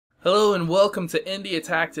Hello and welcome to Indie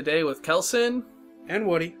Attack Today with Kelson. And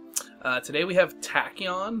Woody. Today we have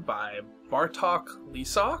Tachion by Bartok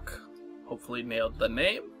Lisok. Hopefully nailed the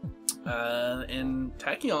name. And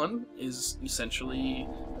Tachion is essentially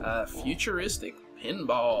futuristic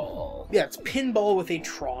pinball. Yeah, it's pinball with a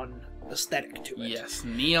Tron aesthetic to it. Yes,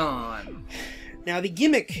 neon. Now, the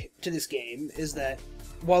gimmick to this game is that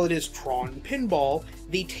while it is Tron pinball,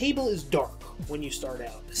 the table is dark when you start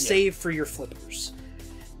out, save for your flippers.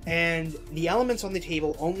 And the elements on the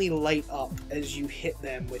table only light up as you hit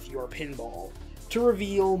them with your pinball to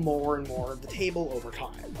reveal more and more of the table over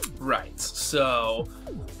time. Right, so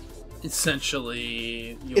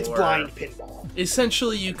essentially it's blind pinball.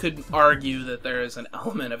 Essentially you could argue that there is an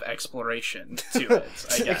element of exploration to it,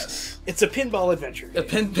 I guess. It's a pinball adventure game. A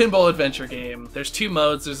pinball adventure game. There's two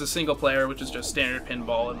modes. There's a single player, which is just standard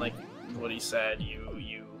pinball, and like what he said, you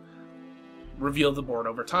reveal the board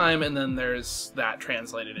over time, and then there's that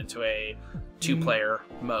translated into a two-player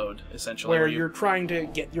mode, essentially. Where you're trying to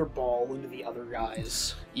get your ball into the other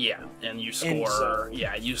guy's. Yeah, and you score.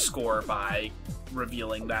 You score by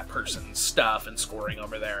revealing that person's stuff and scoring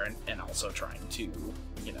over there, and also trying to,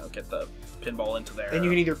 get the pinball into there. And you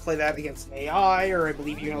can either play that against an AI, or I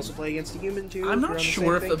believe you can also play against a human too. I'm not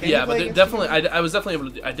sure if but definitely, I was definitely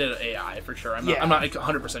able to. I did an AI for sure. I'm not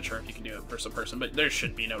 100% sure if you can do it person to person, but there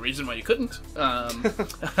should be no reason why you couldn't. So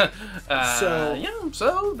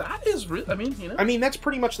that is really. I mean, that's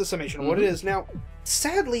pretty much the summation of what it is. Now,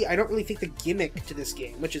 sadly, I don't really think the gimmick to this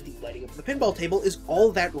game, which is the lighting up the pinball table, is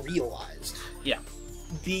all that realized. Yeah.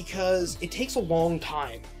 Because it takes a long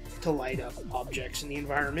time to light up objects in the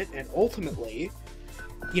environment, and ultimately,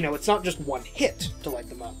 it's not just one hit to light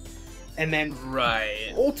them up. And then,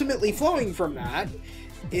 ultimately flowing from that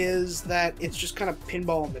is that it's just kind of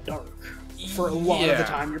pinball in the dark for a lot of the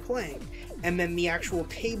time you're playing. And then the actual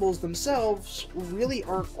tables themselves really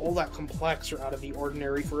aren't all that complex or out of the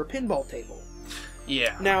ordinary for a pinball table.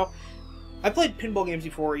 Yeah. Now, I played pinball games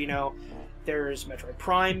before, there's Metroid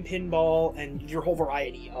Prime pinball and your whole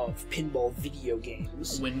variety of pinball video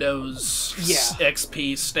games. Windows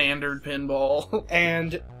XP standard pinball.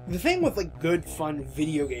 And the thing with good fun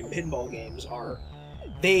video game pinball games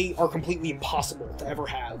they are completely impossible to ever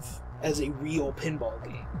have as a real pinball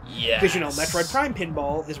game. Yes. Because Metroid Prime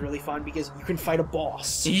pinball is really fun because you can fight a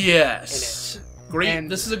boss. Yes. In it. Great.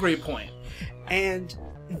 This is a great point. And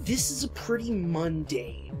this is a pretty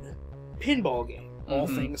mundane pinball game, all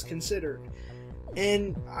things considered.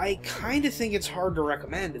 And I kind of think it's hard to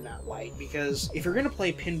recommend in that light, because if you're going to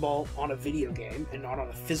play pinball on a video game and not on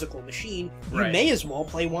a physical machine, you may as well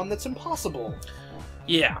play one that's impossible.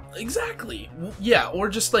 Yeah, exactly. Yeah, or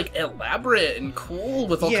just elaborate and cool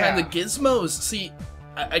with all kinds of gizmos. See,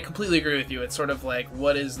 I completely agree with you. It's sort of like,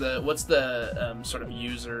 what's the sort of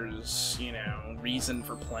user's, reason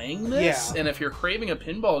for playing this? Yeah. And if you're craving a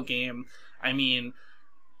pinball game, I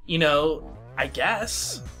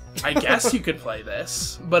guess you could play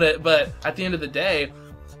this, but at the end of the day,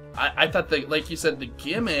 I thought that, like you said, the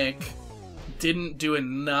gimmick didn't do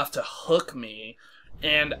enough to hook me,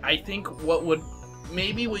 and I think what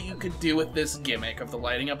you could do with this gimmick of the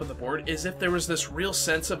lighting up of the board is if there was this real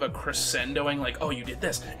sense of a crescendoing, like, oh, you did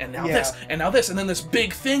this, and now this, and now this, and then this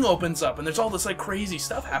big thing opens up, and there's all this crazy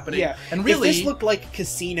stuff happening. Yeah, and really, if this looked like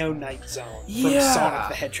Casino Night Zone from Sonic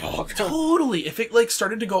the Hedgehog. Totally. If it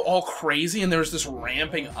started to go all crazy, and there was this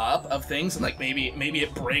ramping up of things, and maybe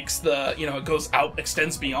it breaks the, it goes out,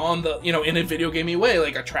 extends beyond the, in a video gamey way,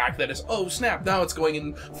 like a track that is, oh snap, now it's going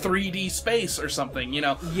in 3D space or something,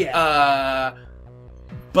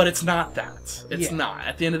 But it's not that. It's not.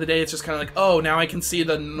 At the end of the day, it's just kind of like, oh, now I can see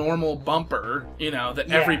the normal bumper, that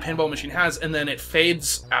every pinball machine has, and then it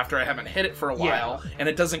fades after I haven't hit it for a while, and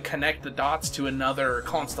it doesn't connect the dots to another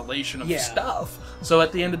constellation of stuff. So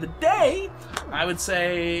at the end of the day, I would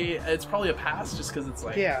say it's probably a pass, just because it's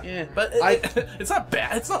but it's not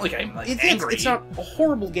bad. It's not like I'm angry. It's not a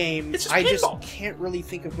horrible game. It's just I pinball. just can't really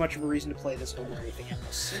think of much of a reason to play this over anything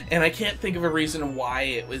else. And I can't think of a reason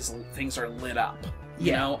why things are lit up.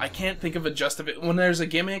 I can't think of a when there's a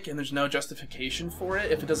gimmick and there's no justification for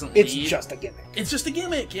it, if it doesn't lead... It's just a gimmick. It's just a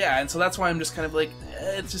gimmick, yeah, and so that's why I'm just kind of like,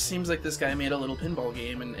 it just seems like this guy made a little pinball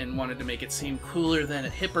game and wanted to make it seem cooler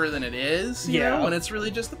hipper than it is, you know, when it's really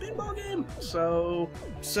just a pinball game, so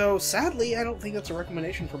sadly, I don't think that's a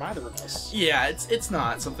recommendation from either of us. Yeah, it's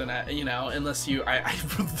not something that, unless I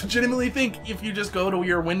legitimately think if you just go to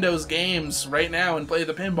your Windows games right now and play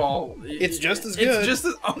the pinball... It's just as good.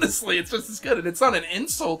 Honestly, it's just as good, and it's not an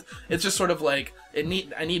insult. It's just sort of like I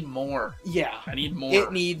need more. Yeah. I need more.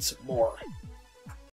 It needs more.